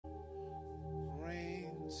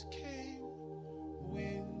Rains came,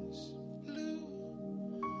 winds blew.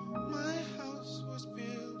 My house was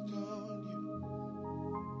built on you,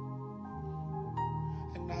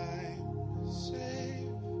 and I'm safe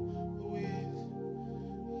with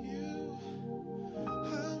you.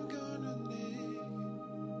 I'm gonna live.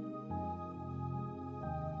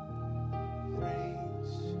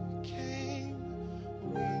 Rains came,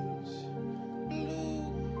 winds blew.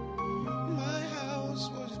 My house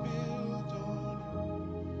was built on you.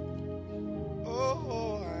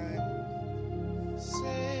 Oh, I'm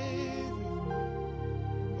safe.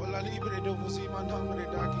 Hola libre do vos imanambre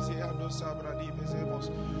daki se ando sabra di vezemos.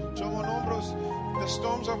 Jomo nombros. The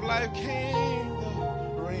storms of life came,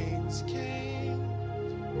 the rains came,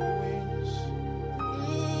 the winds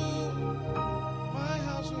blew. My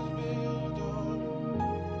house was built on you,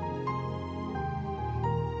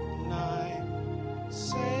 and I'm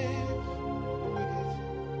safe with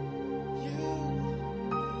you.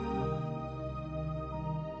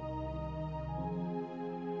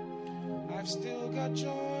 I've still got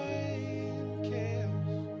joy in chaos.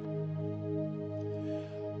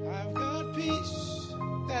 I've got peace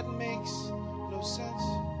that makes no sense.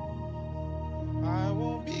 I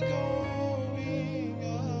won't be going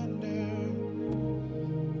under.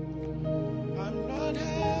 I'm not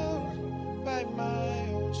held by my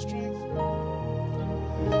own strength.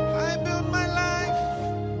 I built my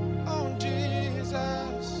life on Jesus,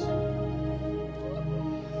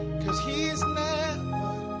 'cause He's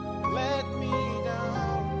never let me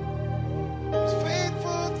down. He's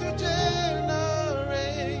faithful through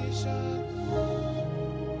generations.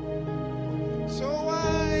 So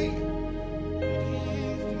why would He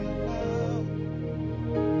fail now?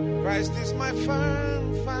 Christ is my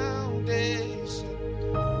firm foundation.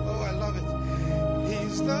 Oh, I love it.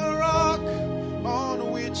 He's the rock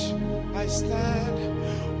on which I stand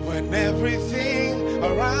when everything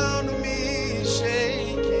around me is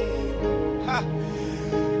shaking. Ha.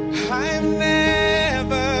 I've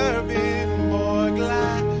never been more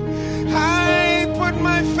glad I put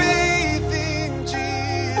my faith in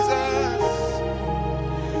Jesus,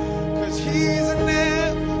 'cause He's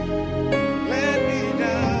never let me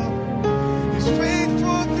down. He's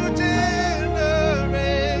faithful through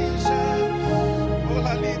generations.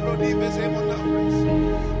 Hola libro di vezemos nombres.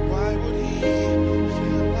 Why would He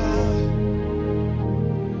fail now?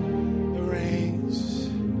 The rains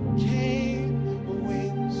came, the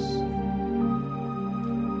winds.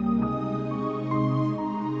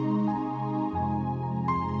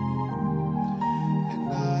 And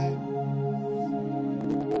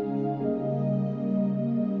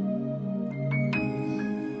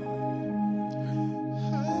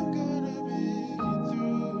I'm gonna make it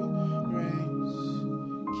through. Rains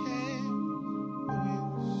came,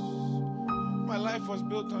 winds. My life was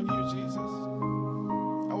built on you, Jesus.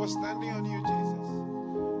 I was standing on you, Jesus.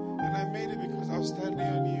 And I made it because I was standing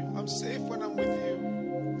on you. I'm safe when I'm with you.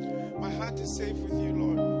 My heart is safe with you,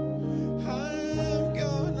 Lord. I'm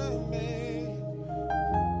gonna make.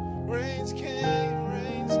 Rains came,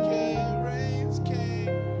 rains came, rains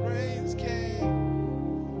came, rains came.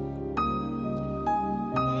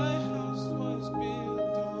 My house was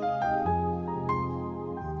built on,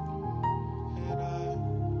 and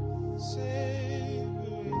I'm safe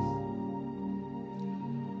with.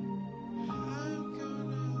 I'm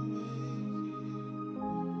gonna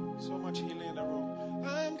make it. So much healing in the room.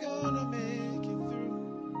 I'm gonna make it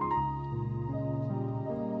through.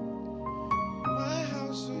 My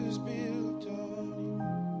house is built on you.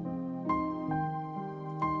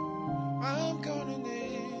 I'm gonna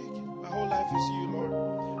make it. My whole life is you, Lord.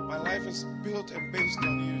 My life is built and based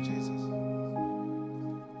on you, Jesus.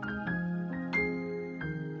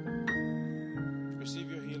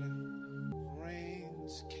 Receive your healing.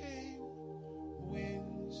 Rains came,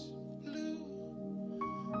 winds blew.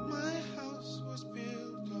 My house was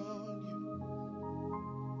built on you,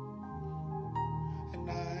 and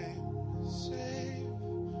I'm safe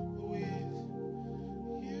with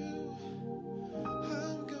you.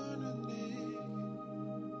 I'm gonna live.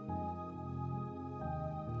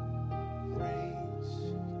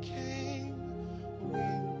 Rains came,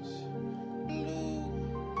 winds blew.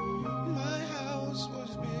 My house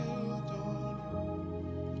was built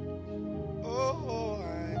on you. Oh,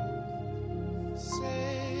 I'm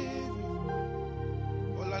safe.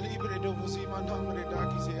 Hola libre do vos imanambre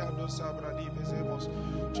daki se ando sabra di vezemos.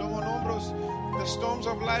 Jomo nombros. The storms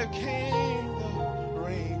of life came, the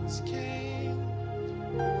rains came,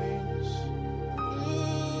 the winds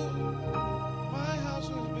blew. My house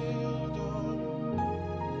was built on you,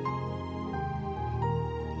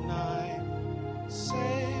 and I'm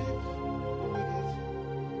safe with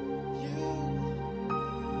you.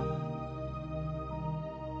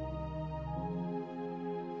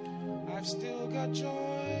 I've still got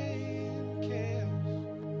joy in chaos.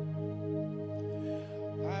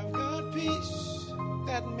 I've got peace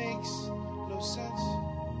that makes no sense.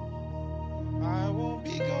 I won't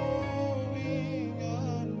be going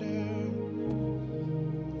under.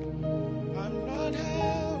 I'm not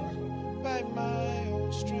held by my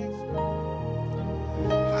own strength.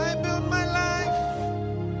 I built my life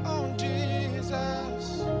on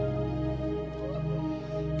Jesus,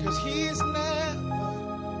 'cause He's never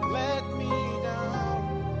let me down.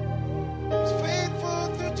 He's faithful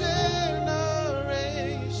through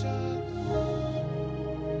generations.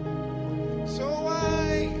 So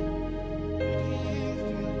why would He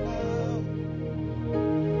fail now?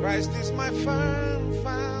 Christ is my firm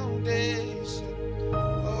foundation.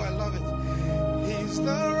 Oh, I love it. He's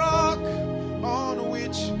the rock on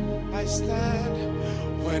which I stand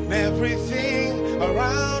when everything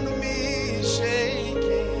around me is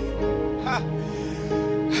shaking. Ha.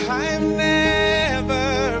 I've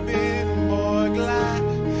never been more glad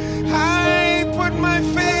I put my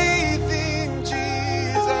faith in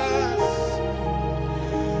Jesus,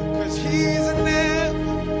 'cause He's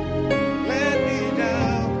never let me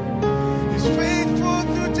down. He's faithful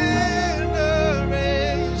through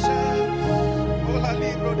generations. Oh, la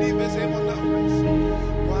libro di besemo numbers.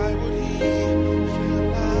 Why would He fail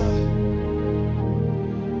now?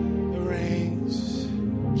 The rains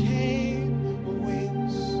came, the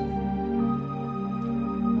winds.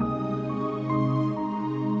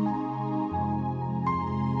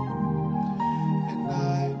 And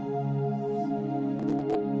I'm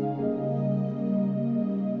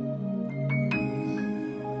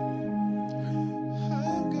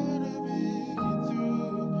gonna make it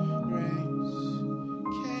through. Rains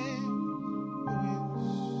came, the winds.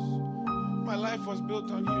 My life was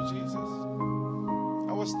built on you, Jesus.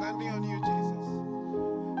 I was standing on you, Jesus.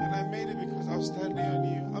 And I made it because I was standing on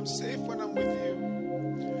you. I'm safe when I'm with you.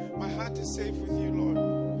 My heart is safe with you, Lord.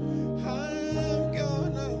 I'm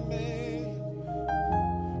gonna make.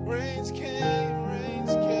 Rains came,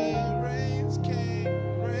 rains came, rains came,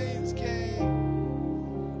 rains came.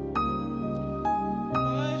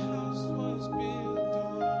 My house was built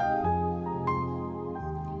on,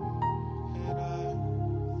 and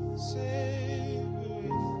I'm safe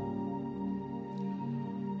with.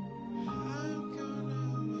 I'm gonna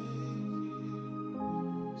make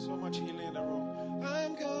it. So much healing in the room.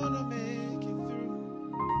 I'm gonna make it through.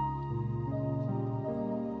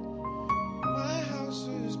 My house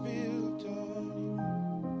is built on you.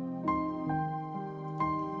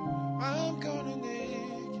 I'm gonna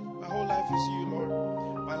make it. My whole life is you, Lord.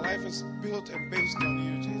 My life is built and based on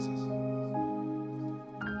you, Jesus.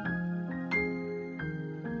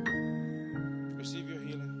 Receive your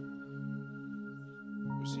healing.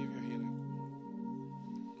 Receive your healing.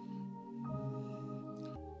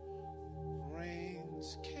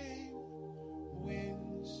 Rains came,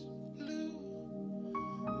 winds blew.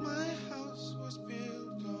 My house was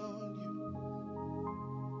built on you,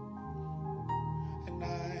 and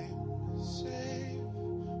I'm safe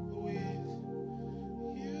with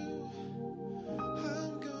you.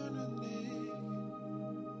 I'm gonna make it.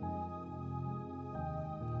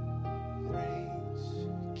 Rains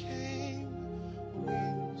came,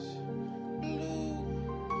 winds blew.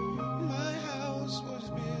 My house was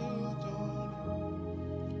built on you.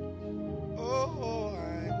 Oh,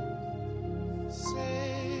 I'm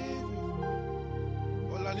safe.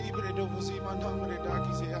 Ola libre de vos imanambre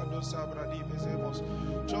daki se ando sabra di besemos.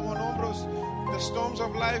 Chomo nombros. The storms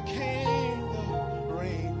of life came, the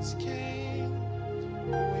rains came,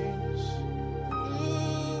 the winds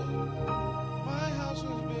blew. My house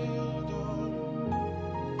was built on you,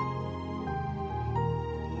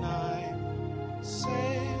 and I'm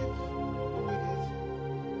safe with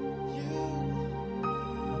you.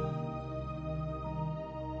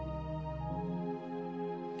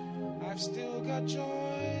 I've still got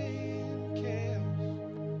joy in chaos.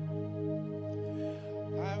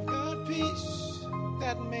 I've got peace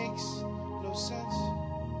that makes no sense.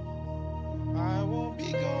 I won't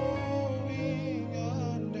be going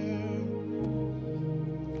under.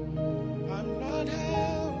 I'm not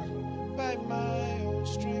held by my own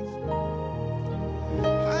strength.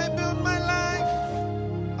 I built my life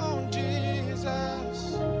on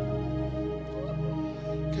Jesus,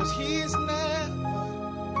 'cause He's never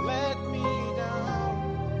let me down.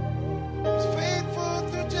 He's faithful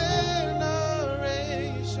through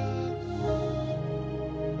generations.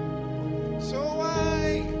 So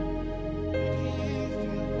why would He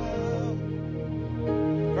fail now?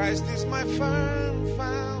 Christ is my firm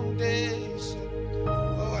foundation.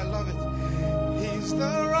 Oh, I love it. He's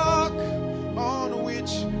the rock on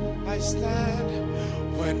which I stand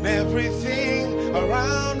when when everything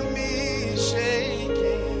around me is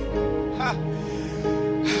shaking. Ha.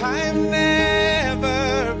 I've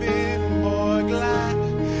never been more glad.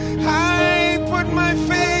 I put my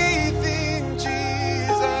faith in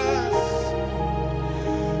Jesus,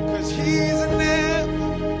 'cause He's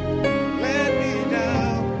never let me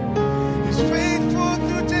down. He's faithful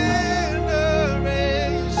through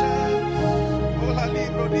generations. Hola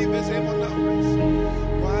libro di besemos nombres.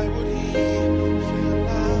 Why would He fail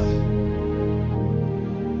now?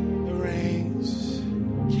 The rains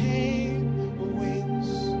came, the winds.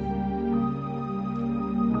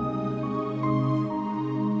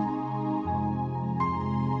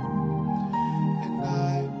 And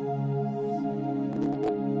I'm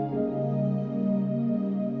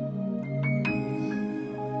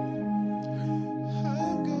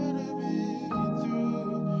gonna make it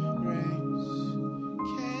through. Rains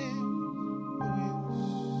came, winds.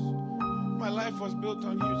 My life was built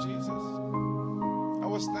on you, Jesus. I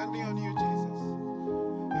was standing on you, Jesus.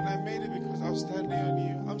 And I made it because I was standing on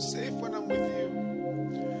you. I'm safe when I'm with you.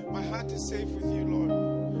 My heart is safe with you, Lord.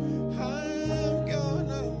 I'm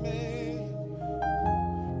gonna make.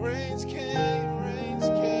 Rains came, rains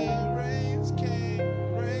came, rains came,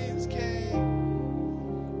 rains came.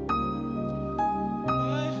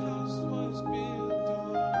 My house was built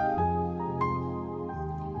on,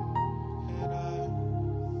 and I'm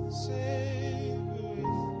safe with.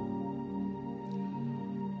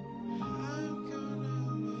 I'm gonna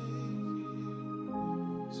make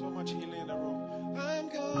it. So much healing in the room. I'm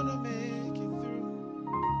gonna make it through.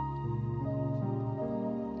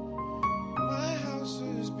 My house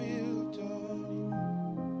is built on you.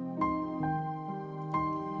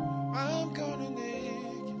 I'm gonna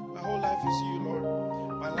make it. My whole life is you, Lord.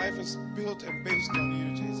 My life is built and based on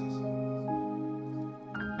you, Jesus.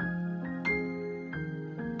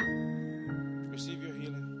 Receive your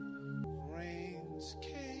healing. Rains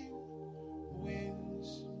came,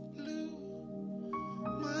 winds blew.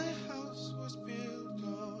 My house was built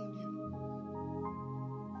on you,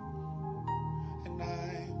 and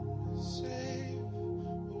I'm safe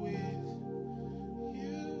with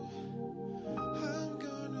you. I'm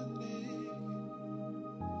gonna make it.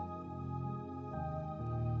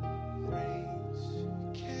 Rains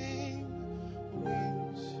came,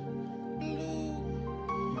 winds blew.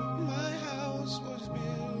 My house was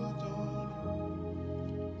built on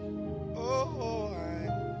you. Oh,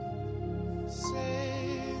 I'm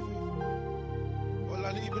safe.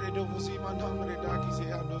 Hola libre de vos y manambre da que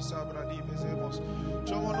se ando sabra di besemos.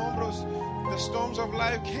 Jomo nombros. The storms of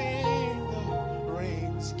life came, the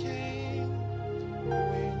rains came, the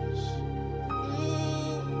winds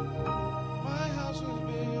blew. My house was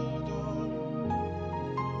built on you,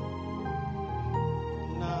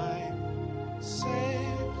 and I'm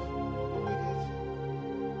safe with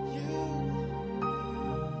you.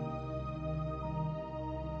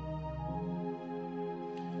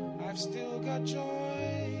 I've still got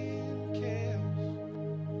joy in chaos.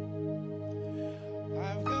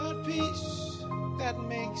 I've got peace that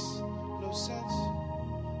makes no sense.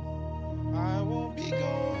 I won't be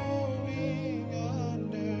going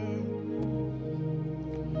under.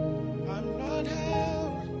 I'm not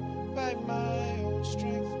held by my own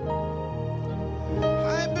strength.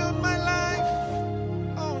 I built my life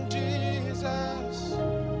on Jesus,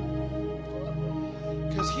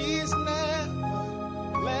 'cause He's never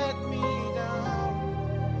let me down.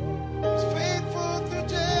 He's faithful through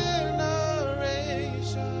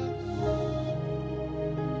generations.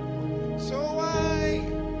 So why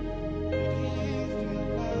would He fail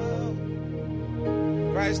now?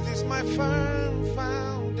 Christ is my firm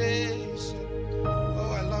foundation.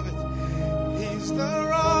 Oh, I love it. He's the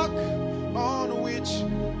rock on which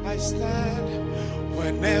I stand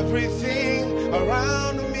when everything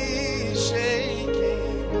around me is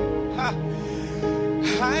shaking. Ha.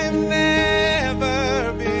 I've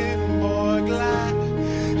never been more glad.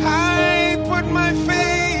 I put my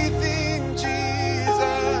faith in Jesus,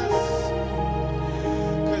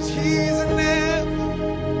 'cause He's never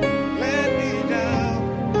let me down.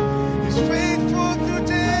 He's faithful through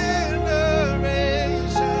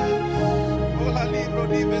generations. Hola libro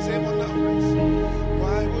di besemos nombres.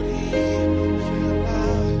 Why would He fail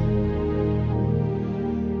now?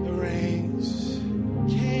 The rains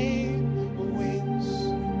came, the winds.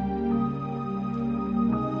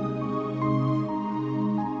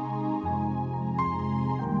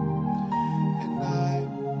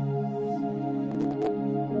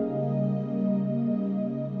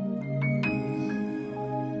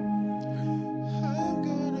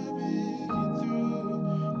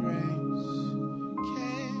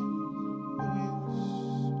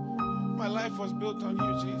 life was built on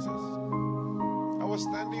you, Jesus. I was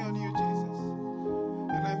standing on you, Jesus.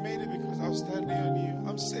 And I made it because I was standing on you.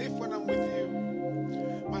 I'm safe when I'm with you.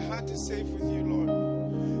 My heart is safe with you, Lord.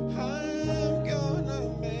 I'm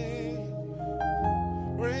gonna make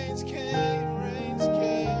rains came, rains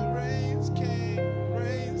came, rains came,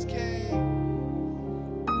 rains came.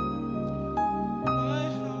 My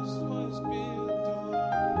house was built on,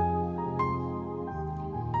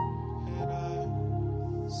 and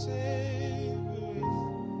I'm safe with.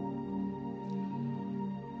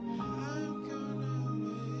 I'm gonna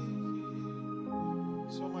make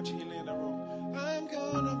it. So much healing in the room. I'm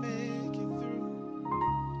gonna make it through.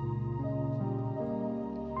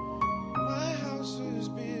 My house is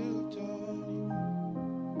built on you.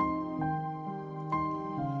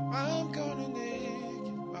 I'm gonna make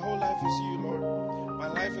it. My whole life is you, Lord. My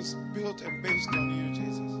life is built and based on you,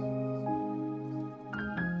 Jesus.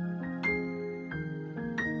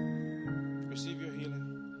 Receive your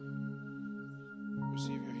healing.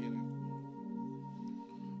 Receive your healing.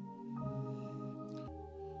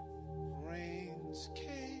 Rains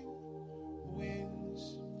came,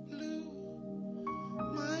 winds blew.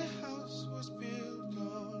 My house was built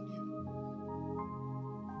on you,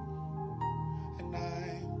 and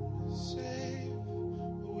I'm safe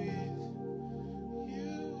with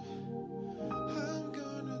you. I'm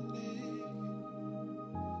gonna make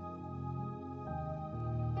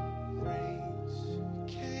rains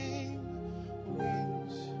came,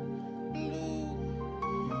 winds blew.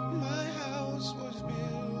 My house was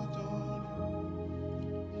built on you.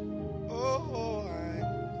 Oh,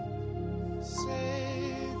 I'm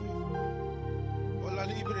safe. Ola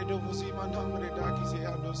libre de vos y manambre daki se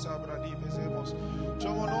ando sabra di vezemos.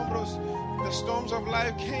 Tomo hombros. The storms of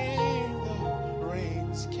life came, the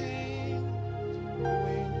rains came, the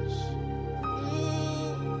winds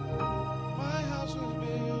blew. My house was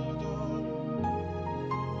built on you,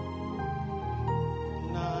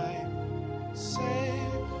 and I'm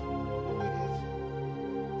safe with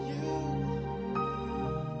you.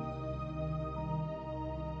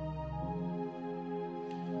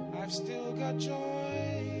 I've still got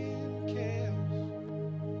joy in chaos.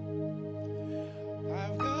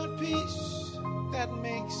 I've got peace that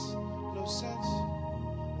makes no sense.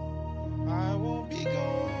 I won't be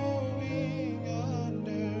going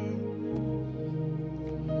under.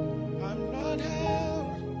 I'm not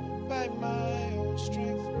held by my own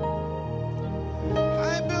strength.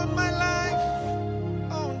 I built my life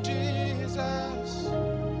on Jesus,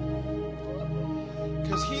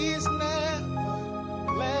 'cause He's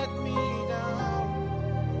never let me down.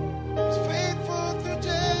 He's faithful through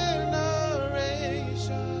generations.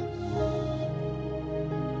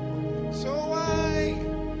 So why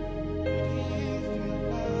would He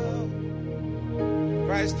fail now?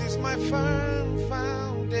 Christ is my firm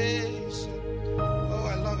foundation. Oh,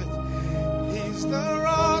 I love it. He's the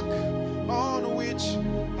rock on which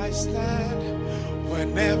I stand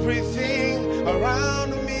when everything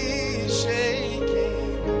around me is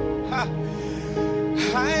shaking. Ha.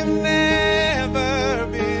 I've never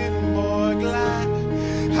been more glad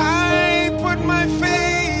I put my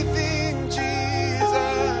faith in Jesus,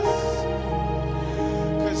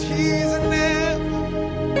 'cause He's never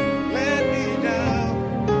let me down.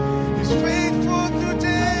 He's faithful through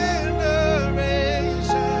generations.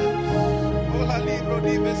 Oh, la libro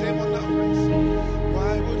di vezemo nombres.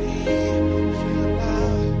 Why would He fail now?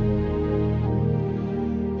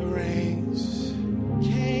 The rains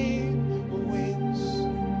came, the winds.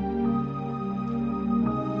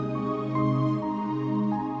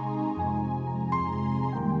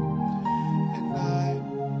 And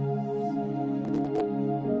I'm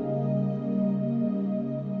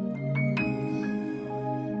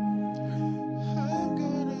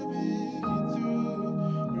gonna make it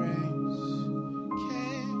through. Rains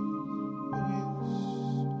came, winds.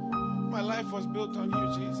 My life was built on you,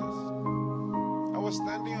 Jesus. I was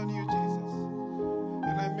standing on you, Jesus.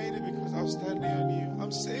 And I made it because I was standing on you.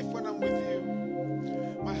 I'm safe when I'm with you.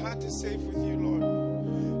 My heart is safe with you, Lord.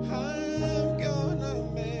 I'm gonna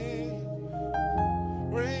make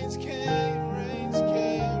rains came, rains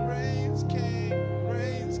came, rains came,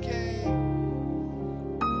 rains came.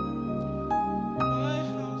 My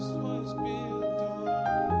house was built on,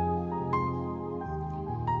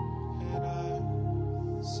 and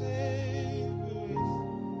I'm safe with.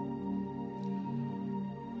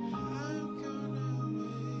 I'm gonna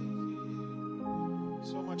make it.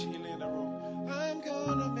 So much healing in the room. I'm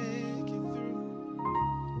gonna make it through.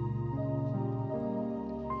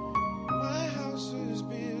 My house is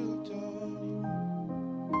built on you.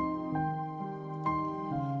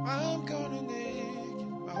 I'm gonna make it.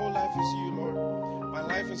 My whole life is you, Lord. My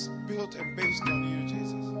life is built and based on you,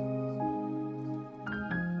 Jesus.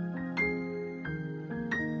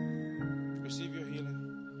 Receive your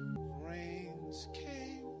healing. Rains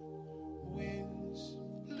came, winds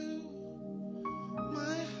blew.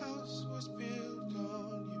 My house was built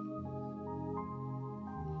on you.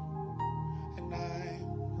 And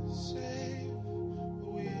I'm safe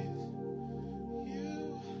with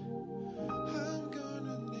you. I'm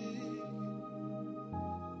gonna live.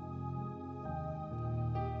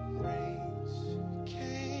 Rains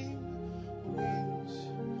came, winds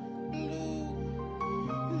blew.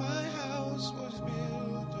 My house was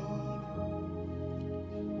built on you.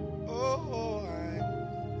 Oh, I'm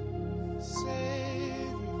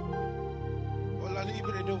safe. Hola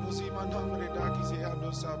libre de vos y manambre daki se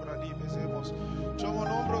ando sabra di besemos. Chomo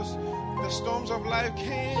nombros. The storms of life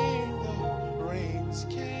came, the rains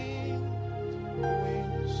came, the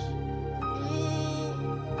winds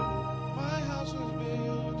blew. My house was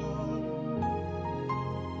built on you.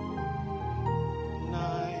 And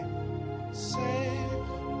I'm safe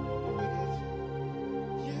with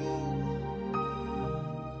you.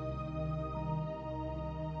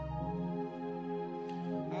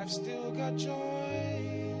 I've still got joy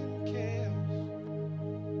in chaos.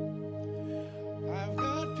 I've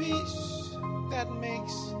got peace that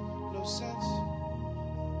makes no sense.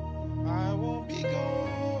 I won't be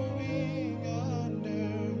going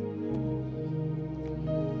under.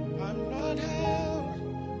 I'm not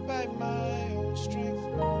held by my own strength.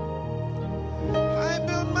 I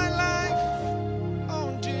built my life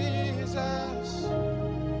on Jesus,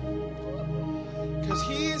 'cause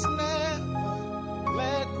He's never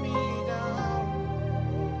let me down.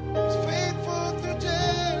 He's faithful through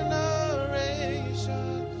generations.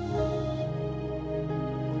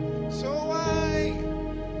 So why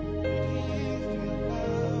would He fail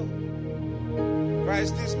now?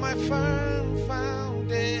 Christ is my firm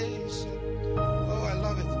foundation. Oh, I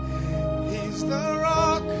love it. He's the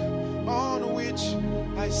rock on which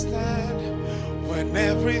I stand when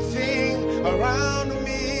everything around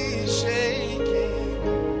me is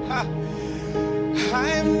shaking. Ha.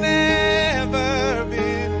 I've never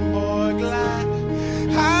been more glad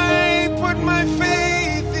I put my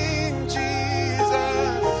faith in Jesus,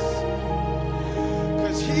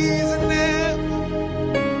 'cause He's never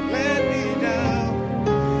let me down.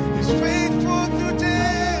 He's faithful through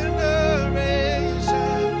generations.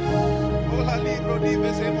 Hola libro di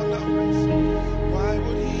besemos nombres. Why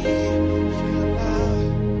would He fail now?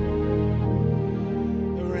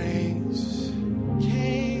 The rains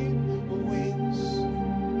came, the winds.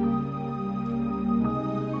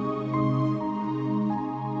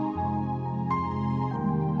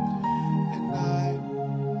 And I'm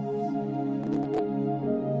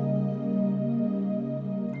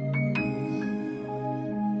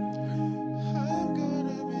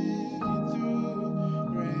gonna make it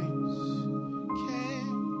through. Rains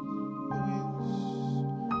came, winds.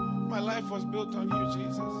 My life was built on you,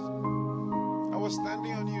 Jesus. I was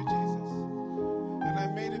standing on you, Jesus. And I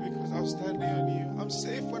made it because I was standing on you. I'm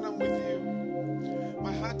safe when I'm with you.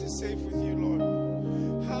 My heart is safe with you, Lord.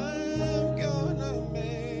 I'm gonna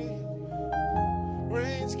make.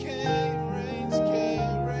 Rains came, rains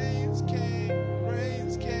came, rains came,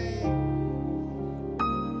 rains came.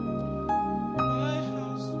 My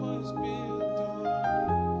house was built on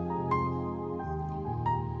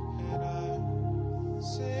you. And I'm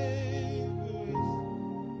safe with.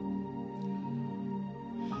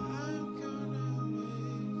 I'm gonna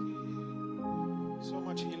make it. So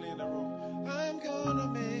much healing in the room. I'm gonna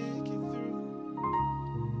make it through.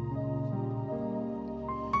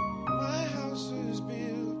 My house is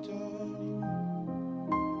built on you.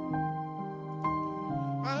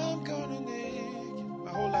 I'm gonna make it.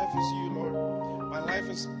 My whole life is you, Lord. My life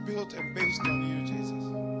is built and based on you, Jesus.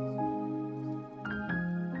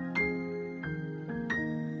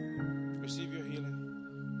 Receive your healing.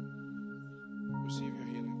 Receive your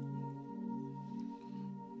healing.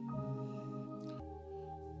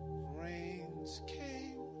 Rains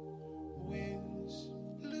came, winds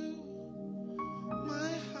blew.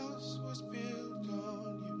 My house was built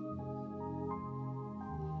on you.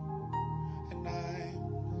 And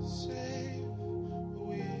I'm safe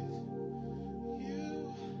with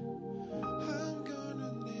you. I'm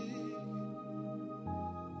gonna live.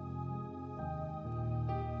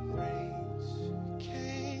 Rains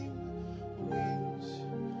came, winds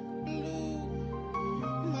blew.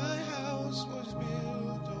 My house was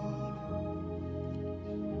built on you.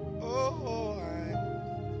 Oh, I'm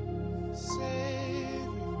safe.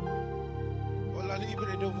 Hola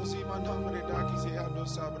libre de vos y manambre daki se ando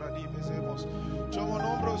sabra di besemos. Chomo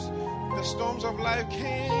nombros. The storms of life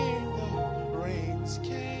came, the rains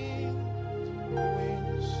came, the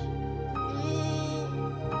winds blew.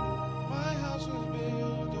 My house was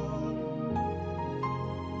built on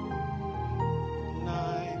and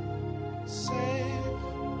I'm safe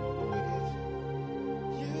with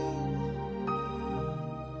you.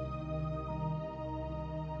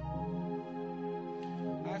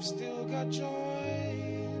 I've still got joy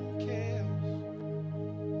in chaos.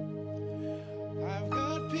 I've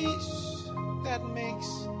got peace that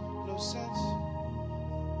makes no sense.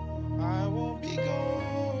 I won't be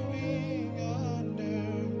going under.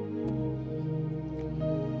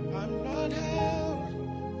 I'm not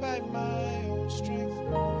held by my own strength.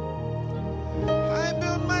 I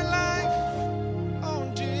built my life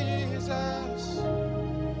on Jesus,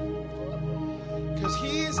 'cause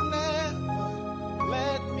He's never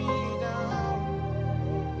let me down.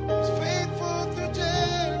 He's faithful through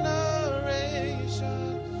generations.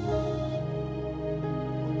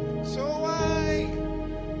 So why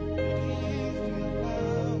did He fail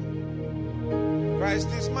now? Christ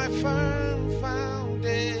is my firm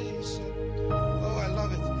foundation. Oh, I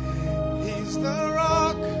love it. He's the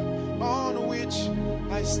rock on which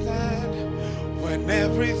I stand when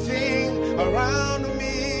everything around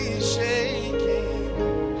me is shaking.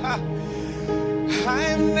 Ha.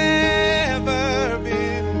 I've never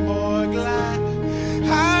been more glad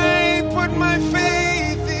I put my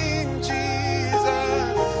faith in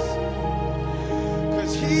Jesus,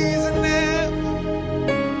 'cause He's never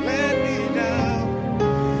let me down.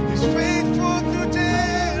 He's faithful through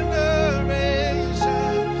generations.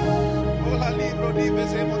 Oh, la libro di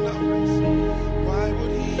besemo numbers. Why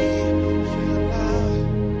would He fail now?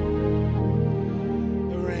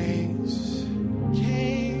 The rains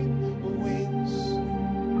came, the winds.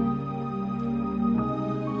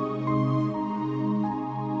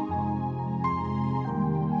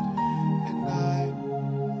 And I'm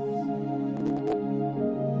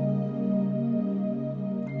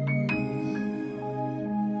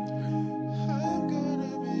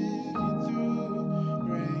gonna make it through.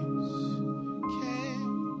 Rains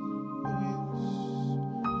came, winds.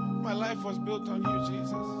 My life was built on you,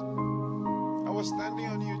 Jesus. I was standing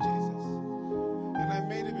on you, Jesus. And I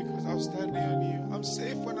made it because I was standing on you. I'm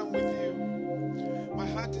safe when I'm with you. My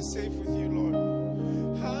heart is safe with you, Lord.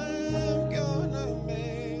 I'm gonna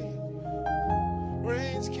make.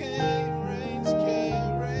 Rains came, rains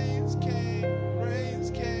came, rains came,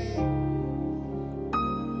 rains came.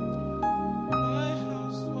 My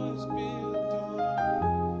house was built on,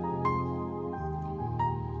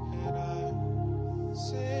 and I'm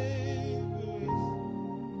safe with.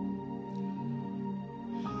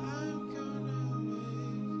 I'm gonna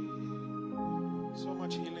make it. So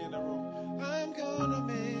much healing in the room. I'm gonna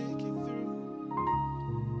make it through.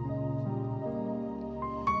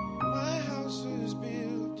 My house is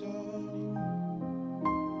built on you.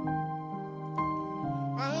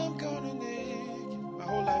 I'm gonna make it. My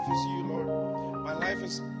whole life is you, Lord. My life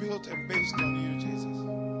is built and based on you, Jesus.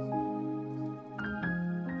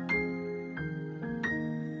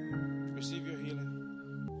 Receive your healing.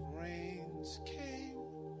 Rains came,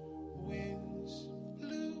 winds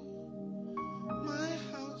blew. My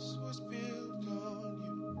house was built on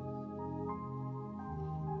you,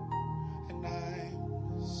 and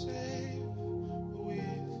I'm safe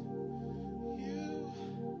with you.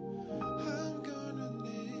 I'm gonna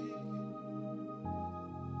make it.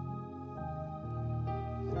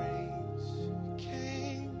 Rains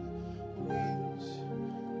came, winds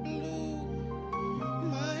blew.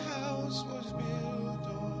 My house was built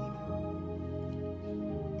on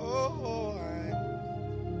you. Oh,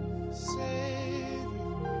 I'm safe.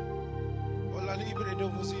 Hola libre de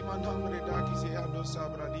vos y nombre da que se ando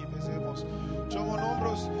sabra di besemos. Tomo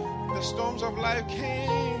hombros. The storms of life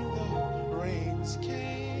came, the rains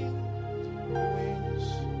came, the winds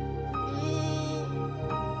blew.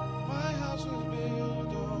 My house was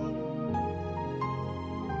built on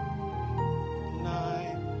and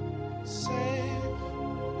I'm safe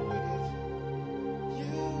with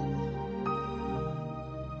you.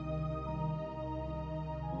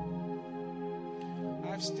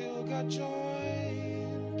 I've still got joy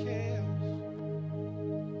in chaos.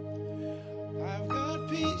 I've got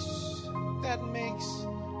peace that makes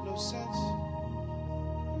no sense.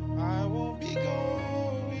 I won't be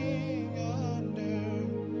going under.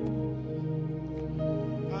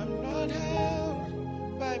 I'm not held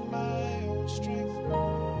by my own strength.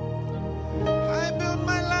 I built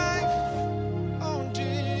my life on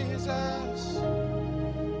Jesus,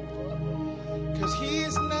 'cause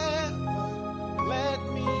He's never let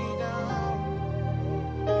me down.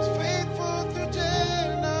 He's faithful through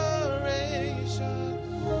generations.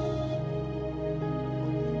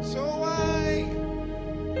 So why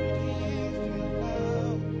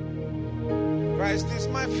Christ is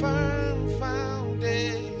my firm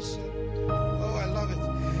foundation. Oh, I love it.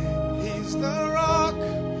 He's the rock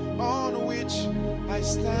on which I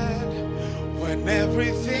stand when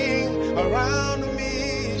everything around me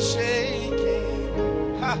is shaking.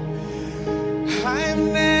 Ha. I've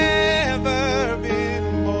never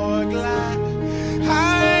been more glad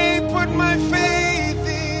I put my faith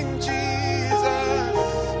in Jesus,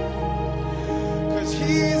 'cause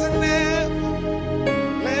He's never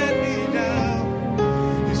let me down.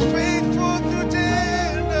 He's faithful through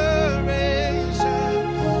generations.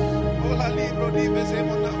 Oh, la libro di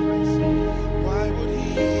besemo numbers. Why would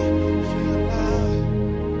He fail now?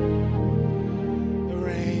 The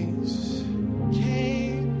rains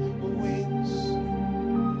came, the winds.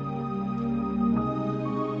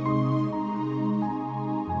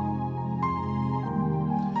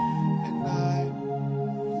 And I'm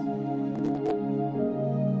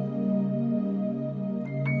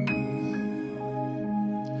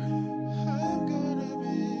gonna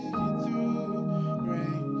make it through.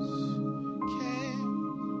 Rains came,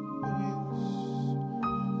 winds.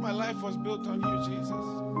 My life was built on you, Jesus.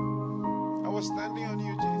 I was standing on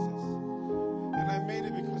you, Jesus. And I made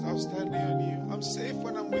it because I was standing on you. I'm safe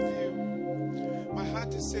when I'm with you. My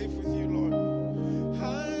heart is safe with you, Lord.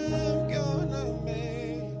 I'm gonna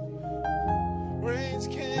make. Rains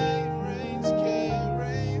came, rains came,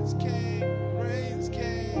 rains came, rains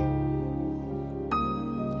came.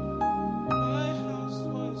 My house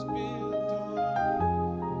was built on,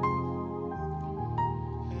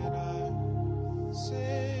 and I'm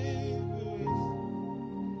safe with.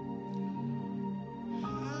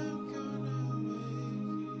 I'm gonna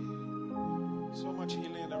make it. So much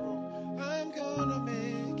healing in the room. I'm gonna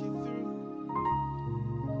make it through.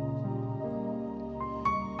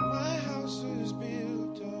 My house is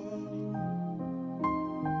built on you.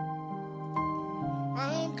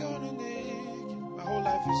 I'm gonna make it. My whole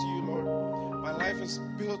life is you, Lord. My life is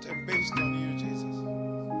built and based on you, Jesus.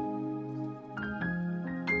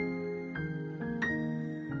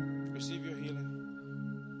 Receive your healing.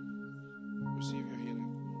 Receive your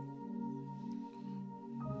healing.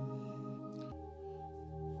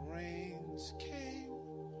 Rains came,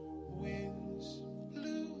 winds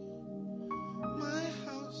blew. My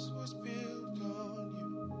house was built on you,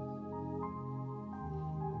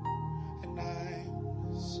 and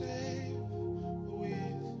I'm safe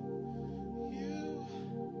with you.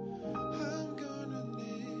 I'm gonna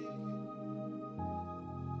make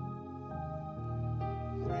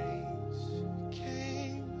rains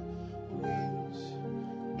came, winds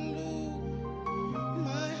blew.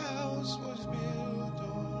 My house was built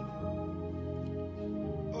on you.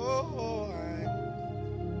 Oh, I'm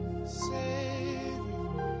safe.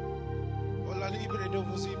 Ola libre do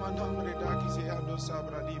vosima nombre daki se ando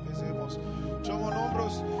sabra di pesemos. Tomon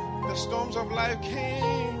hombros. The storms of life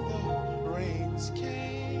came, the rains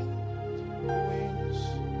came, the winds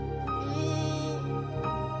blew.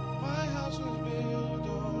 My house was built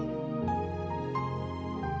on you,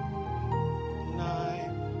 and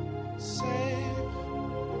I'm safe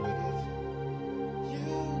with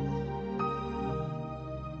you.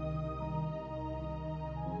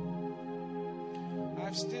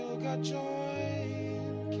 I've still got joy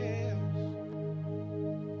in chaos.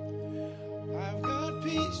 I've got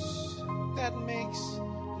peace that makes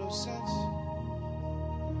no sense.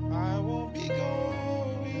 I won't be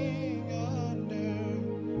going under.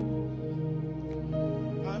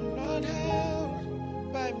 I'm not held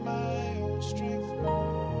by my own strength.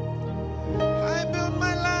 I built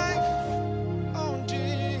my life on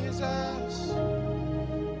Jesus,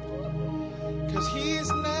 'cause He's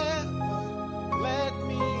never let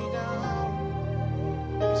me down.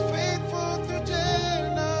 He's faithful through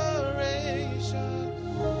generations.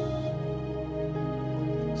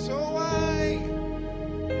 So why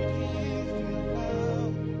would He fail now?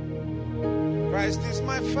 Christ is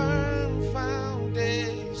my firm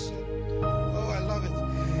foundation. Oh, I love it.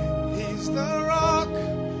 He's the rock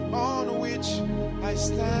on which I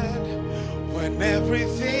stand when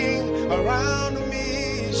everything around me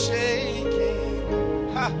is shaking.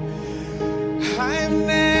 Ha. I've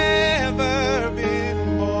never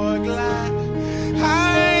been more glad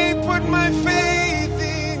I put my faith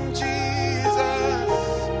in Jesus,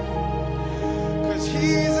 'cause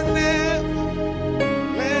He's never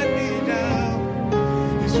let me down.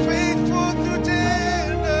 He's faithful through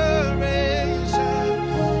generations.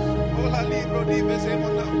 Oh, la libro di besemo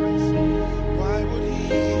numbers. Why would He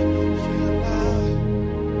fail now?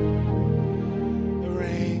 The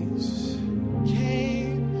rains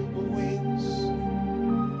came, the winds.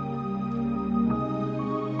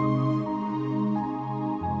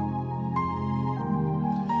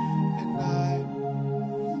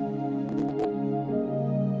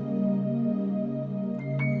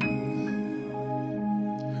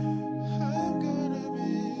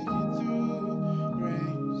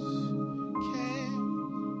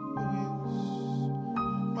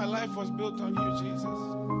 built on you, Jesus.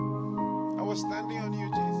 I was standing on you,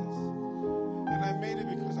 Jesus. And I made it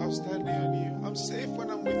because I was standing on you. I'm safe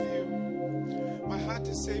when I'm with you. My heart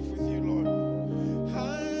is safe with you, Lord.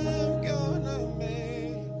 I'm gonna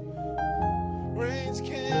make rains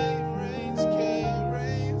came, rains came,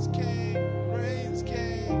 rains came, rains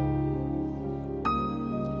came.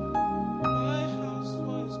 My house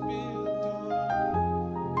was built on,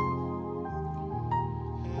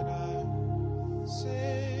 and I'm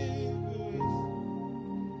safe with.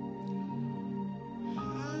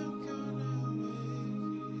 I'm gonna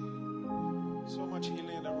make it. So much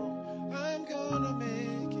healing in the room. I'm gonna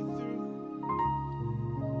make it through.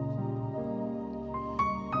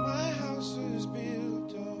 My house is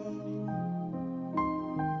built on you.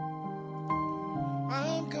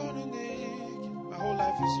 I'm gonna make it. My whole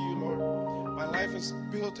life is you, Lord. My life is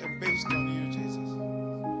built and based on you, Jesus.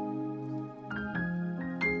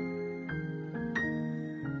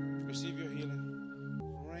 Receive your healing.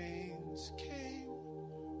 Rains came,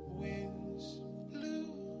 winds blew.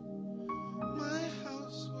 My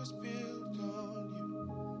house was built on you,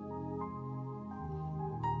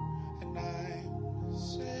 and I'm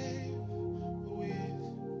safe with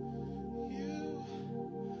you.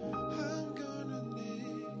 I'm gonna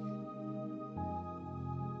make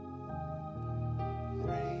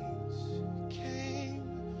rains came,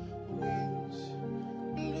 winds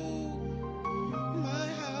blew. My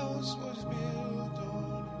house was built on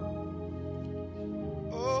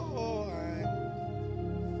you. Oh,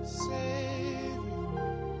 I'm safe.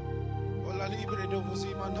 Hola libre de vos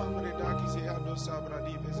y manambre daki se ando sabra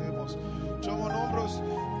di vezemos. Tomo hombros.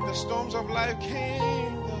 The storms of life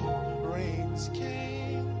came, the rains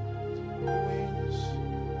came, the winds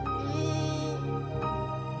blew.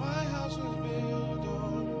 My house was built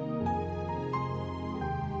on,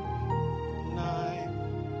 and I'm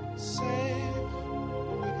safe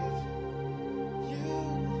with you.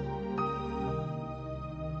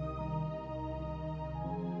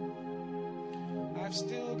 I've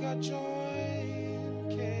still got joy in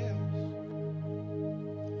chaos.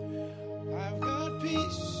 I've got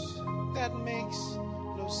peace that makes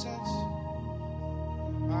no sense.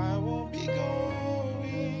 I won't be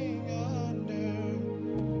going under.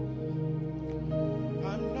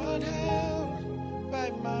 I'm not held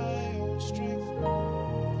by my own strength.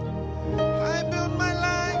 I built my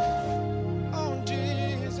life on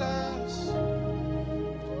Jesus,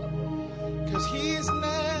 'cause He's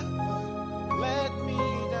never let me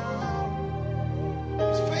down.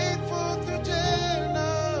 He's faithful through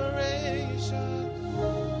generations.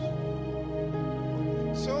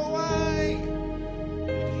 So why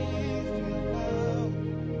would He fail now?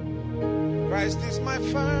 Christ is my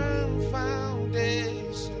firm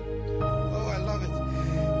foundation. Oh, I love it.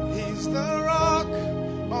 He's the rock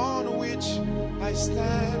on which I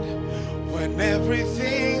stand when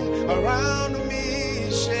everything around me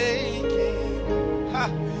is shaking. Ha.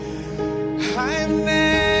 I've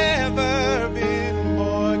never been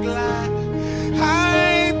more glad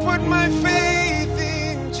I put my faith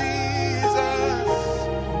in Jesus,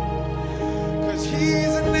 'cause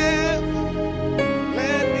He's never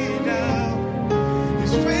let me down.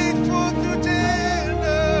 He's faithful through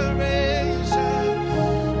generations.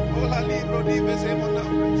 Hola libro di vezemo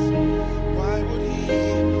numbers. Why would He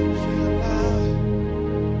fail now?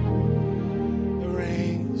 The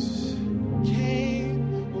rains came,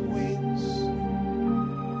 the winds.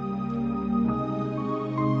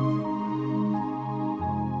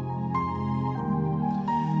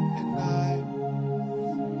 And I'm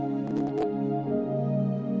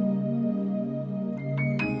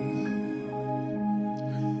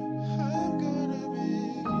gonna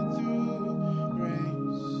make it through.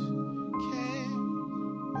 Rains came,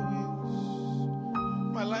 winds.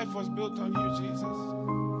 My life was built on you, Jesus.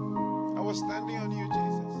 I was standing on you,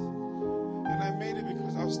 Jesus. And I made it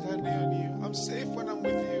because I was standing on you. I'm safe when I'm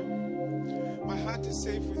with you. My heart is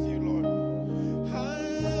safe with you, Lord.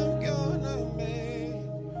 I'm gonna make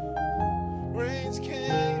rains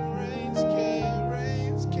came, rains came,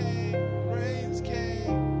 rains came, rains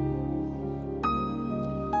came.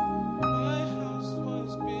 My house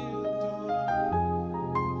was built on,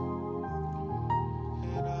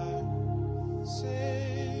 and I'm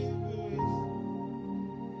safe with.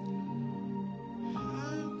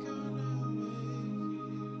 I'm gonna make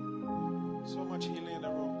it. So much healing in the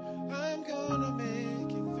room. I'm gonna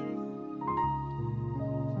make it through.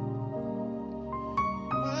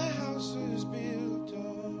 My house is built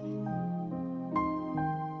on you.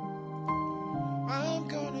 I'm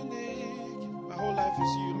gonna make it. My whole life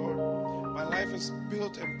is you, Lord. My life is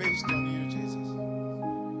built and based on you, Jesus.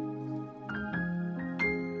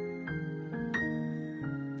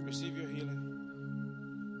 Receive your healing.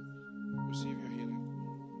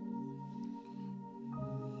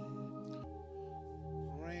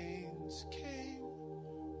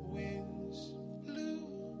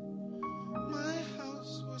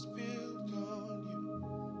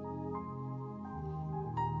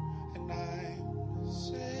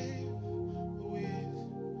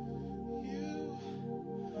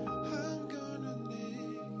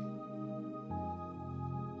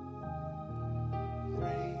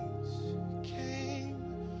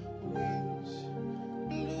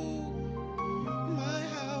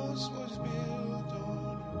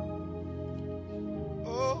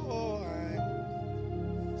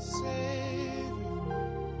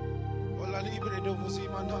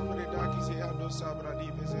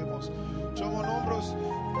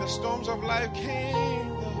 The storms of life came,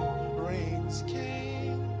 the rains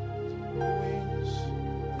came, the winds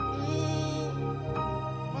blew.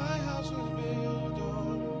 My house was built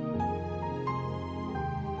on,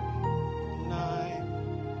 and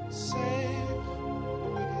I'm safe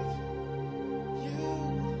with you.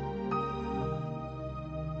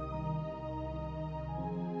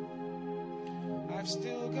 I've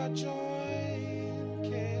still got joy in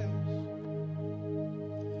chaos.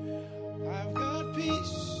 I've got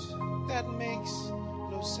peace that makes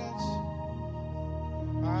no sense.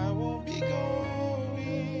 I won't be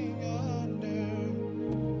going under.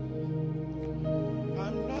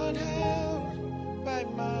 I'm not held by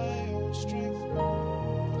my own strength.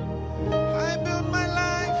 I built my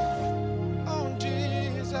life on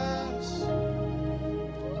Jesus,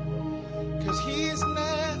 'cause He's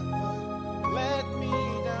never let me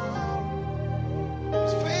down.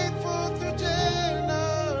 He's faithful through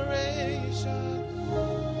generations.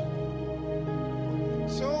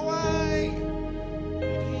 So why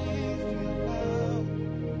would He fail now?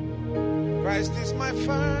 Christ is my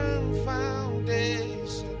firm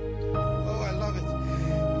foundation. Oh, I love it.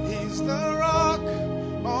 He's the rock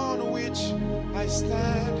on which I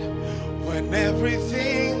stand when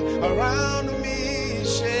everything around me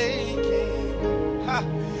is shaking. Ha.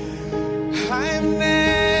 I've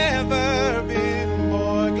never been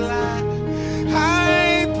more glad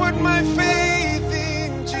I put my faith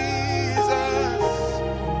in Jesus,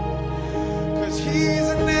 'cause He's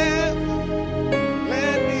never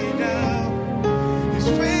let me down. He's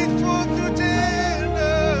faithful through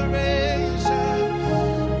generations.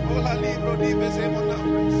 Hola libro di besemos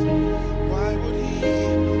nombres. Why would He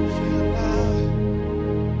fail now?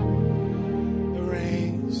 The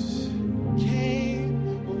rains came,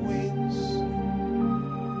 the winds.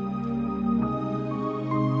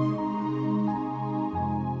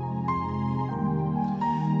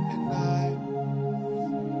 And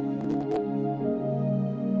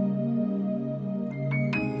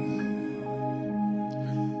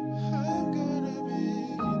I'm gonna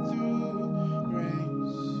make it through.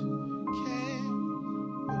 Rains came,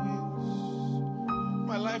 winds.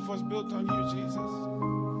 My life was built on you, Jesus.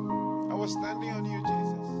 I was standing on you,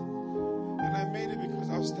 Jesus. And I made it because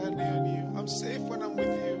I was standing on you. I'm safe when I'm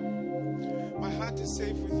with you. My heart is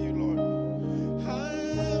safe with you, Lord.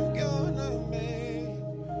 I'm gonna make.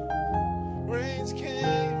 Rains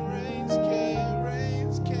came, rains came,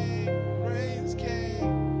 rains came, rains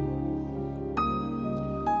came.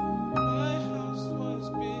 My house was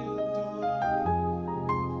built on,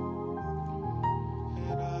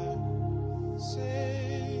 and I'm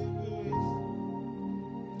safe with.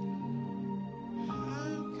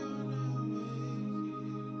 I'm gonna make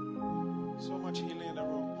it. So much healing in the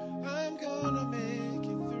room. I'm gonna make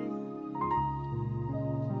it through.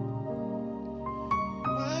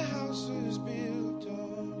 My house is built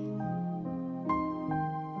on you.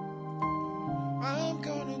 I'm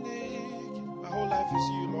gonna make it. My whole life is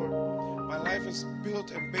you, Lord. My life is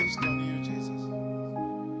built and based on you, Jesus.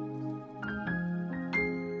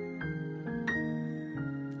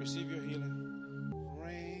 Receive your healing.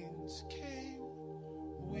 Rains came,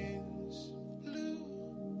 winds blew.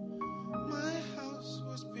 My house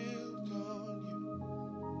was built on you,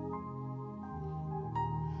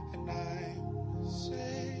 and I'm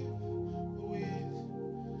safe with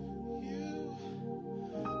you.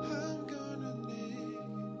 I'm gonna make it.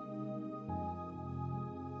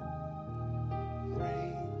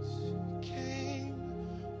 Rains came,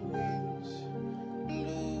 winds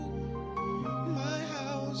blew. My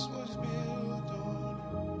house was built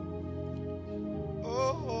on you.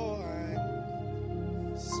 Oh, I'm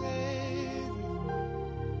safe.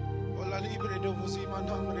 Hola libre de vos y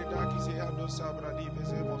nombre da que se ando sabra di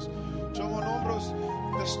besemos. Tomo hombros.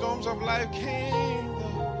 The storms of life came,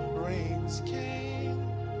 the rains came,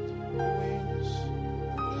 the winds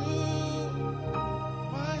blew.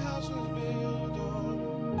 My house was built on,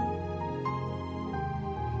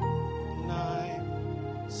 and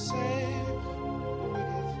I'm safe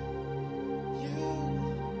with you.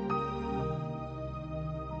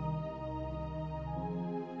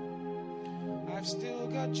 I've still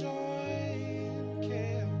got joy in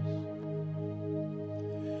chaos.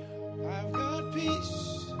 I've got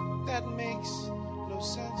peace that makes no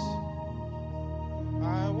sense.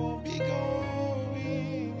 I won't be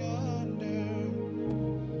going under.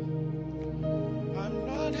 I'm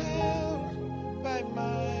not held by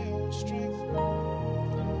my own strength.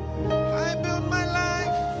 I built my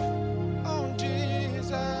life on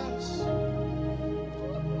Jesus,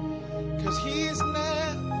 'cause He's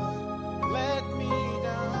never let me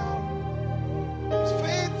down. He's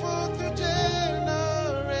faithful.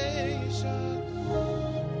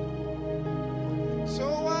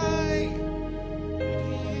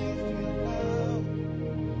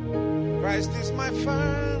 Christ is my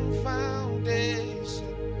firm foundation.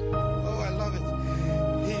 Oh, I love it.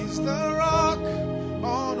 He's the rock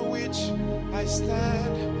on which I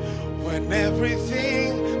stand when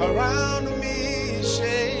everything around me is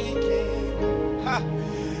shaking. Ha.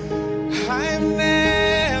 I've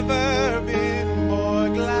never been more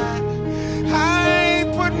glad I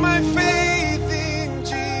put my faith in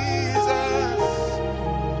Jesus,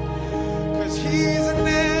 'cause He's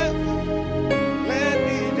never let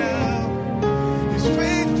me down. He's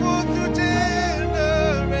faithful through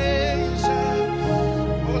generations.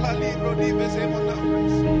 Oh, la libro di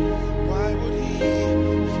bezemonares. Why would He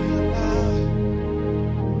fail now?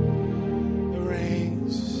 The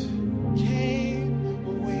rains came,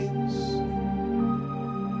 the winds.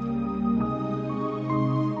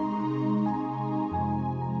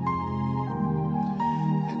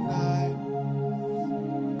 And I'm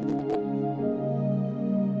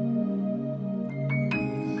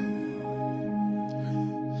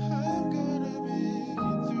gonna make it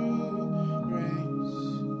through. Rains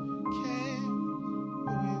came,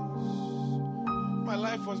 winds. My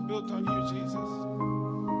life was built on you, Jesus.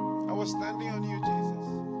 I was standing on you, Jesus.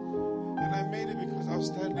 And I made it because I was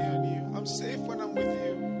standing on you. I'm safe when I'm with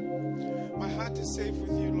you. My heart is safe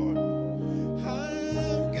with you, Lord.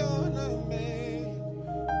 I'm gonna make.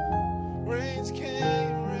 Rains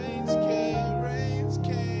came, rains came, rains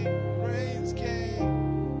came, rains came.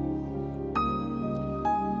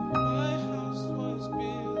 My house was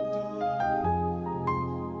built on,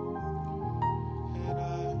 and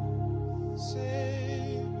I'm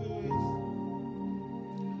safe with.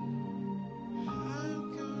 I'm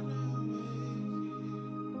gonna make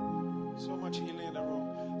it. So much healing in the room.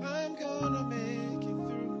 I'm gonna make it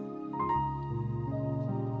through.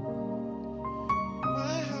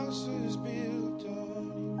 My house is built on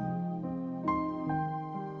you.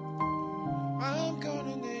 I'm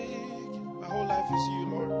gonna make it. My whole life is you,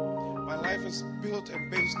 Lord. My life is built and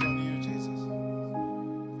based on you, Jesus.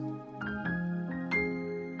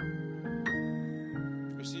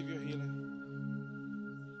 Receive your healing.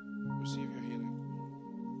 Receive your healing.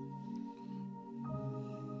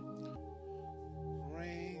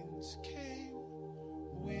 Rains came,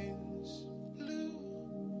 winds blew.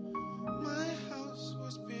 My house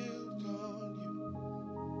was built on you,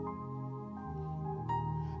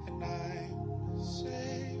 and I'm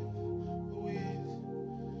safe with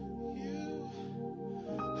you.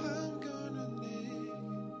 I'm gonna make it.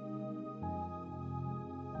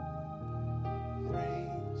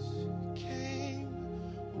 Rains came,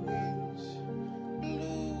 winds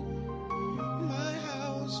blew. My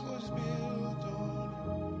house was built on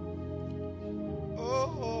you.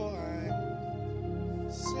 Oh, I'm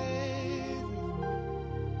safe.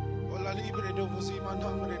 Ola libre de vosima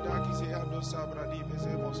nombre daki se ando sabra di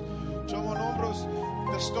besemos. Chomo nombros.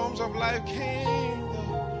 The storms of life came,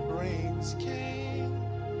 the rains came,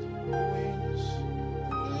 the winds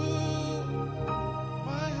blew.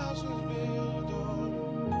 My house was built on you,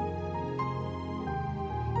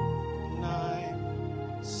 and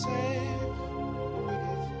I'm safe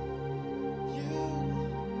with you.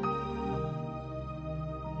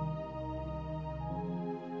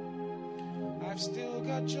 I've still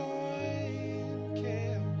got joy in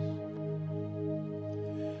chaos.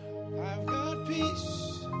 I've got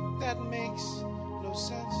peace that makes no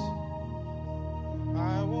sense.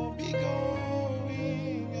 I won't be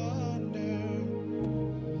going under.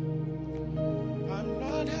 I'm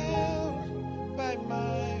not held by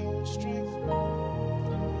my own strength.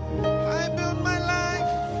 I built my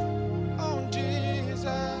life on Jesus,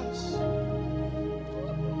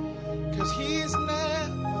 'cause He's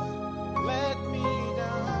never let me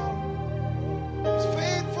down. He's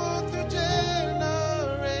faithful through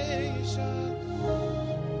generations.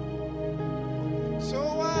 So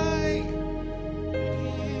why would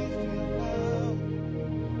He fail now?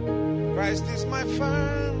 Christ is my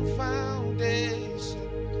firm foundation.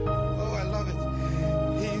 Oh, I love it.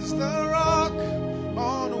 He's the rock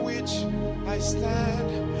on which I stand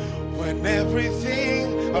when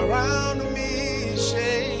everything around me is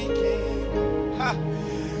shaking. Ha.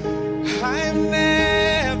 I've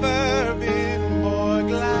never been more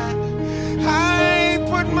glad I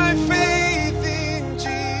put my faith in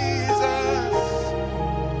Jesus,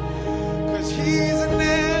 'cause He's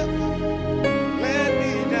never let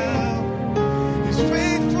me down. He's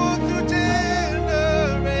faithful through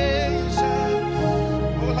generations.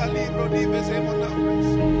 Oh, la libro di bezemonares.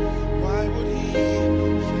 Why would He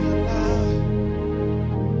fail now?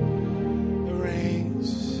 The rains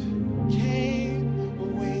came, the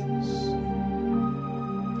winds.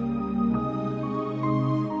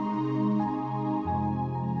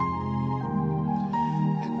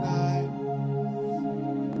 And I'm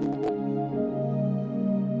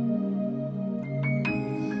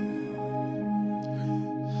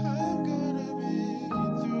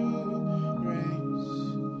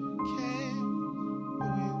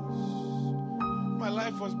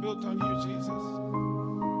life was built on you, Jesus.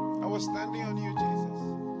 I was standing on you, Jesus.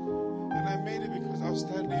 And I made it because I was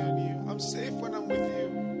standing on you. I'm safe when I'm with you.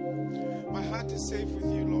 My heart is safe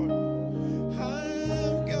with you, Lord.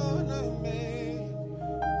 I'm gonna make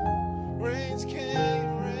rains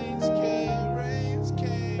came, rains came, rains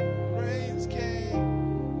came, rains came.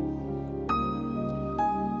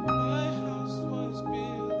 My house was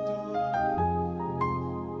built on,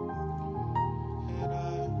 and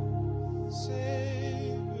I'm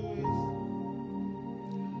safe with.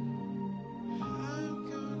 I'm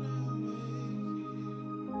gonna make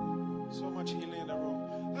it. So much healing in the room.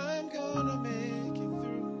 I'm gonna make it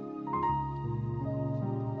through.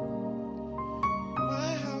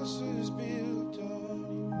 My house is built on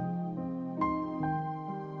you.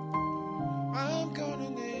 I'm gonna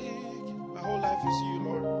make it. My whole life is you,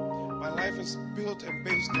 Lord. My life is built and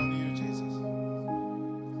based on you, Jesus.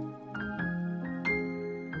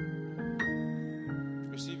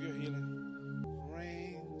 Receive your healing.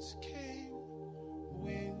 Rains came,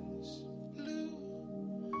 winds blew.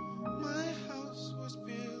 My house was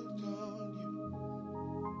built on you,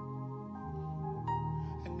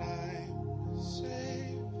 and I'm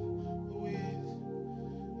safe with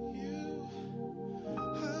you.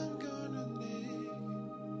 I'm gonna make it.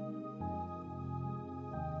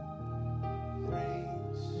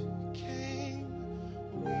 Rains came,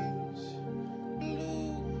 winds blew.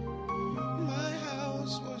 My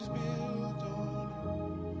house was built on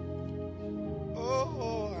you.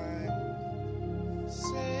 Oh, I'm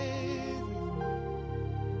safe.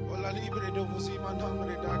 Hola libre de vos y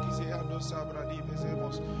manambre da que se ando sabra di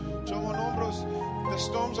vezemos. Jomo nombros. The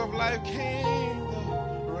storms of life came, the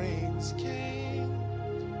rains came,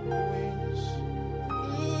 the winds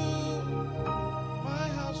blew. My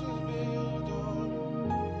house was built on,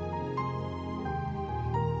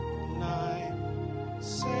 and I'm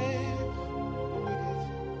safe with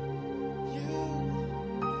you.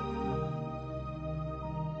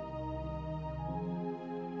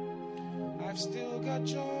 I've still got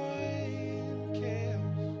joy in chaos.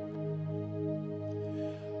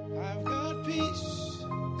 I've got peace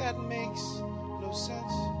that makes no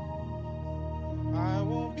sense. I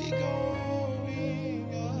won't be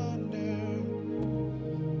going under.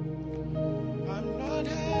 I'm not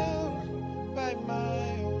held by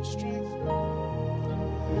my own strength.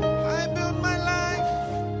 I built my life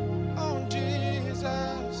on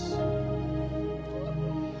Jesus,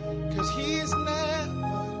 'cause He's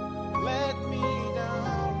never let me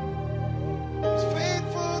down. He's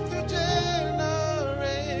faithful through generations.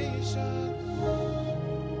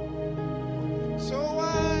 So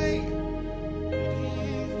why would He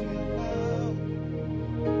fail now?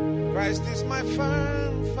 Christ is my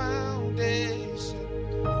firm foundation.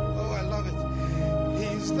 Oh, I love it.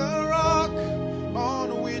 He's the rock on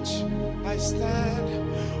which I stand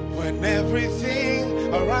when everything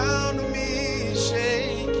around me is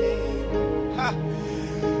shaking. Ha.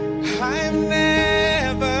 I've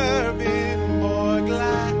never been more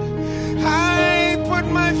glad I put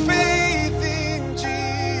my faith in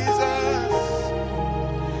Jesus,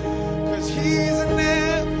 'cause He's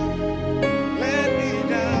never let me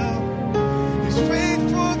down. He's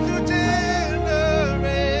faithful through generations.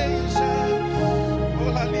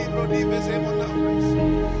 Hola libro di vezemos nombres.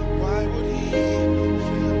 Why would He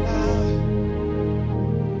fail now?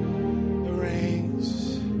 The rains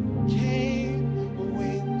came, the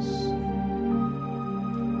winds.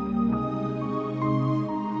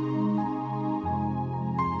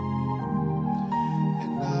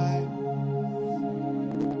 And I'm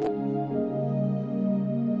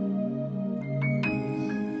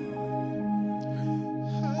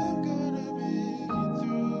gonna make it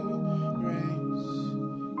through. Rains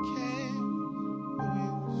came,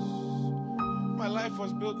 winds. My life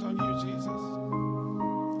was built on you, Jesus.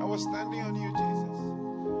 I was standing on you, Jesus.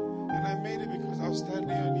 And I made it because I was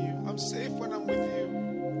standing on you. I'm safe when I'm with you.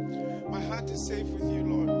 My heart is safe with you,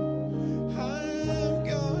 Lord. I'm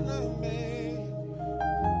gonna make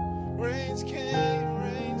rains came,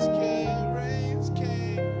 rains came, rains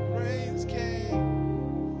came, rains came.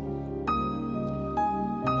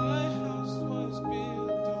 My house was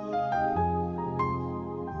built on,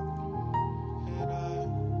 and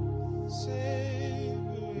I'm safe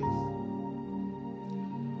with.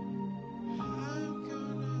 I'm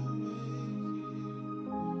gonna make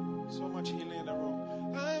it. So much healing in the room.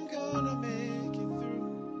 I'm gonna make it through.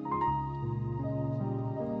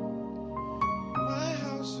 My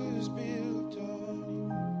house is built on you.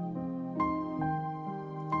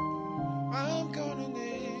 I'm gonna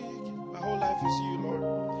make it. My whole life is you, Lord.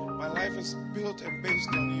 My life is built and based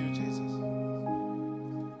on you, Jesus.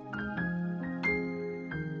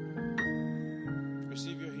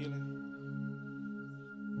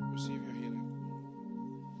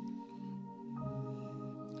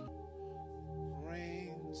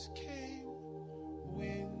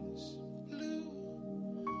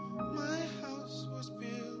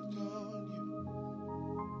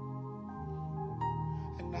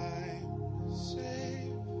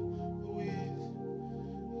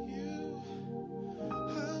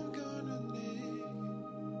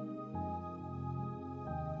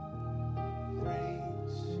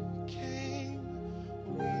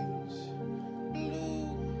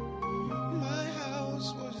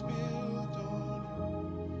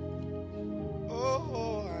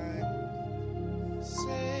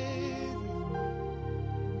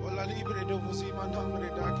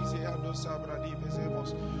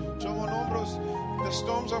 The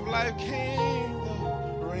storms of life came,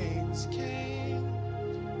 the rains came,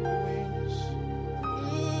 the winds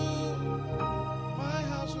blew. My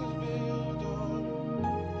house was built on,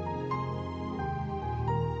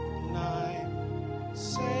 and I'm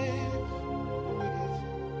safe with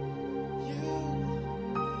you.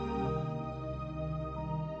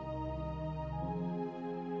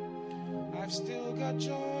 I've still got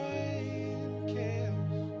joy in chaos.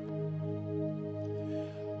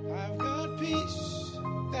 I've got peace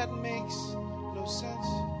that makes no sense.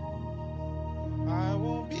 I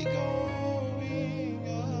won't be going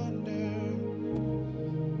under.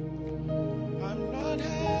 I'm not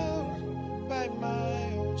held by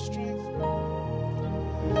my own strength.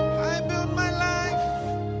 I built my life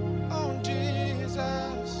on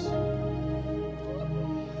Jesus,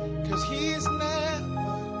 'cause He's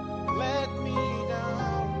never let me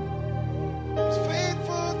down. He's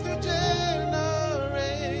faithful through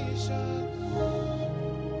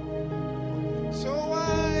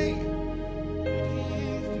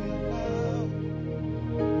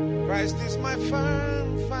Christ is my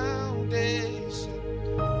firm foundation.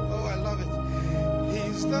 Oh, I love it.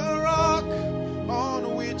 He's the rock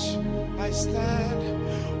on which I stand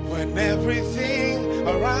when everything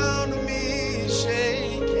around me is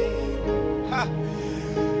shaking. Ha.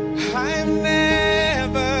 I've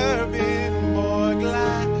never been more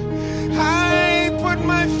glad I put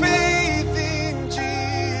my faith in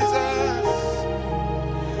Jesus,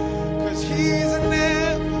 'cause He's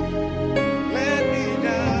never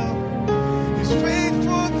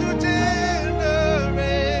faithful through generations.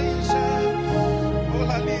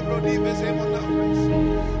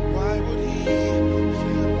 Why would He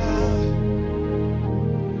fail now?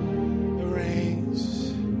 The rains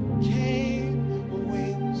came, the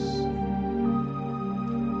winds.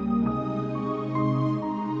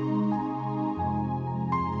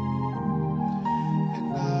 And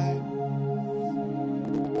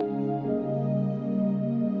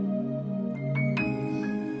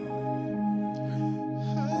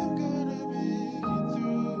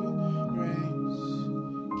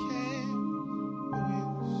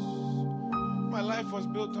was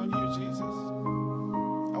built on you, Jesus.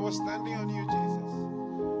 I was standing on you, Jesus.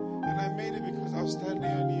 And I made it because I was standing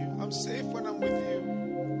on you. I'm safe when I'm with you.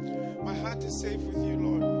 My heart is safe with you,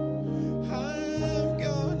 Lord. I'm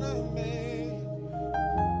gonna make.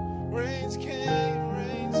 Rains came,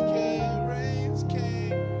 rains came, rains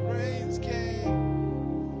came, rains came.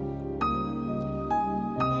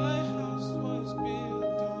 My house was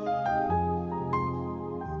built on,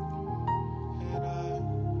 and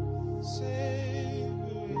I'm safe.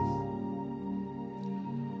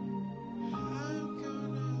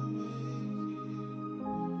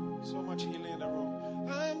 So much healing in the room.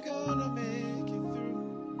 I'm gonna make it through.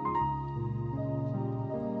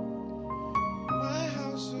 My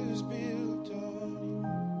house is built on you.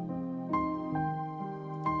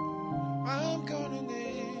 I'm gonna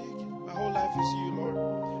make it. My whole life is you, Lord.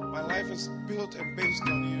 My life is built and based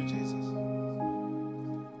on you, Jesus.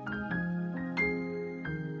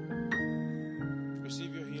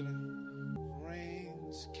 Receive your healing.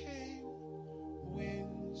 Rains came,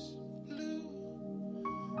 winds blew.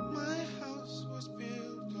 My house was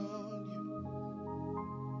built on you,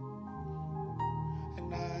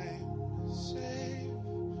 and I'm safe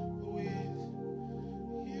with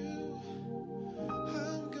you.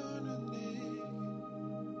 I'm gonna make it.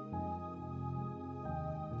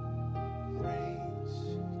 Rains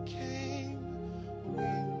came,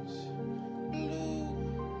 winds blew.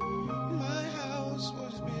 My house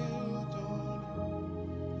was built on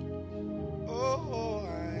you. Oh,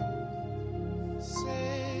 I'm safe.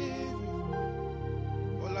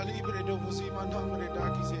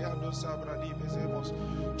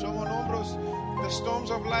 The storms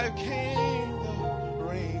of life came, the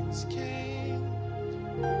rains came,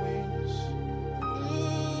 the winds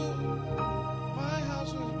blew. My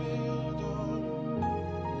house was built on,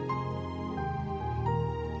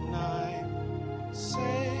 and I'm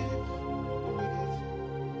safe with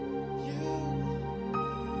you.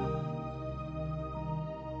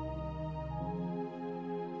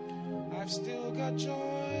 I've still got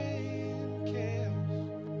joy in chaos.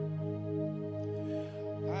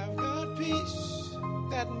 I've got peace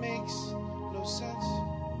that makes no sense.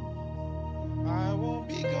 I won't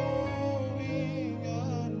be going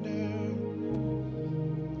under.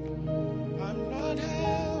 I'm not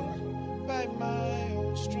held by my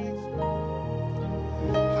own strength.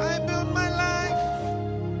 I built my life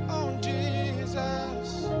on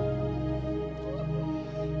Jesus,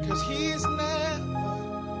 'cause He's never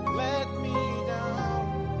let me down.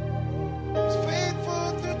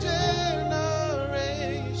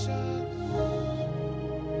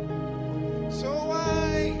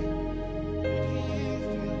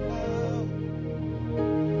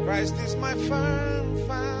 Christ is my firm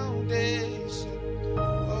foundation.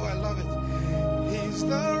 Oh, I love it. He's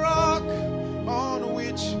the rock on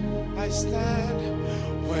which I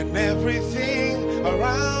stand when everything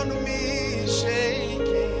around me is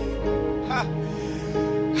shaking. Ha.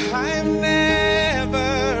 I've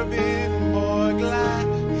never been more glad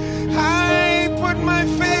I put my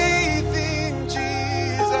faith in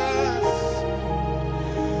Jesus,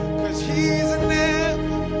 'cause He's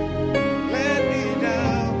never let me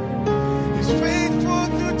down. He's faithful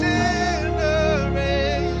through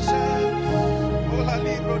generations. Oh, la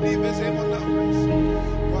libro di besemo numbers.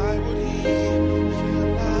 Why would He fail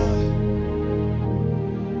now?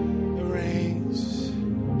 The rains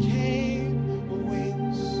came, the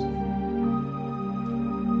winds.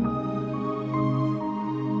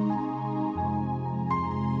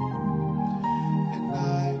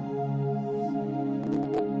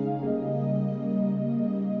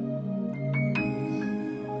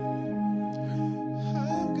 And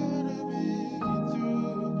I'm gonna make it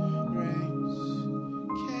through. Rains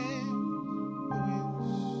came,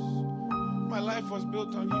 winds. My life was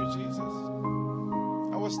built on you, Jesus.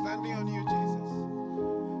 I was standing on you, Jesus.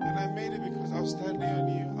 And I made it because I was standing on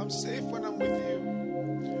you. I'm safe when I'm with you.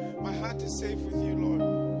 My heart is safe with you, Lord.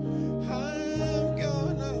 I'm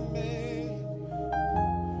gonna make.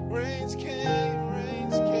 Rains came,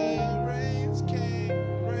 rains came, rains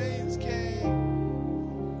came, rains came.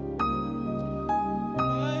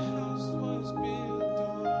 My house was built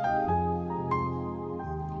on,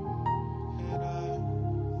 and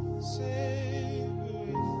I'm safe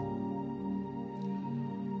with.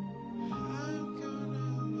 I'm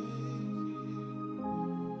gonna make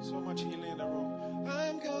it. So much healing in the room.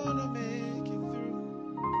 I'm gonna make it through.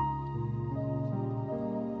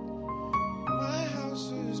 My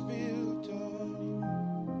house is built on you.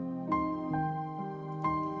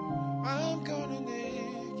 I'm gonna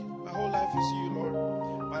make it. My whole life is you,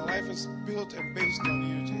 Lord. My life is built and based on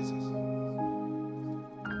you, Jesus.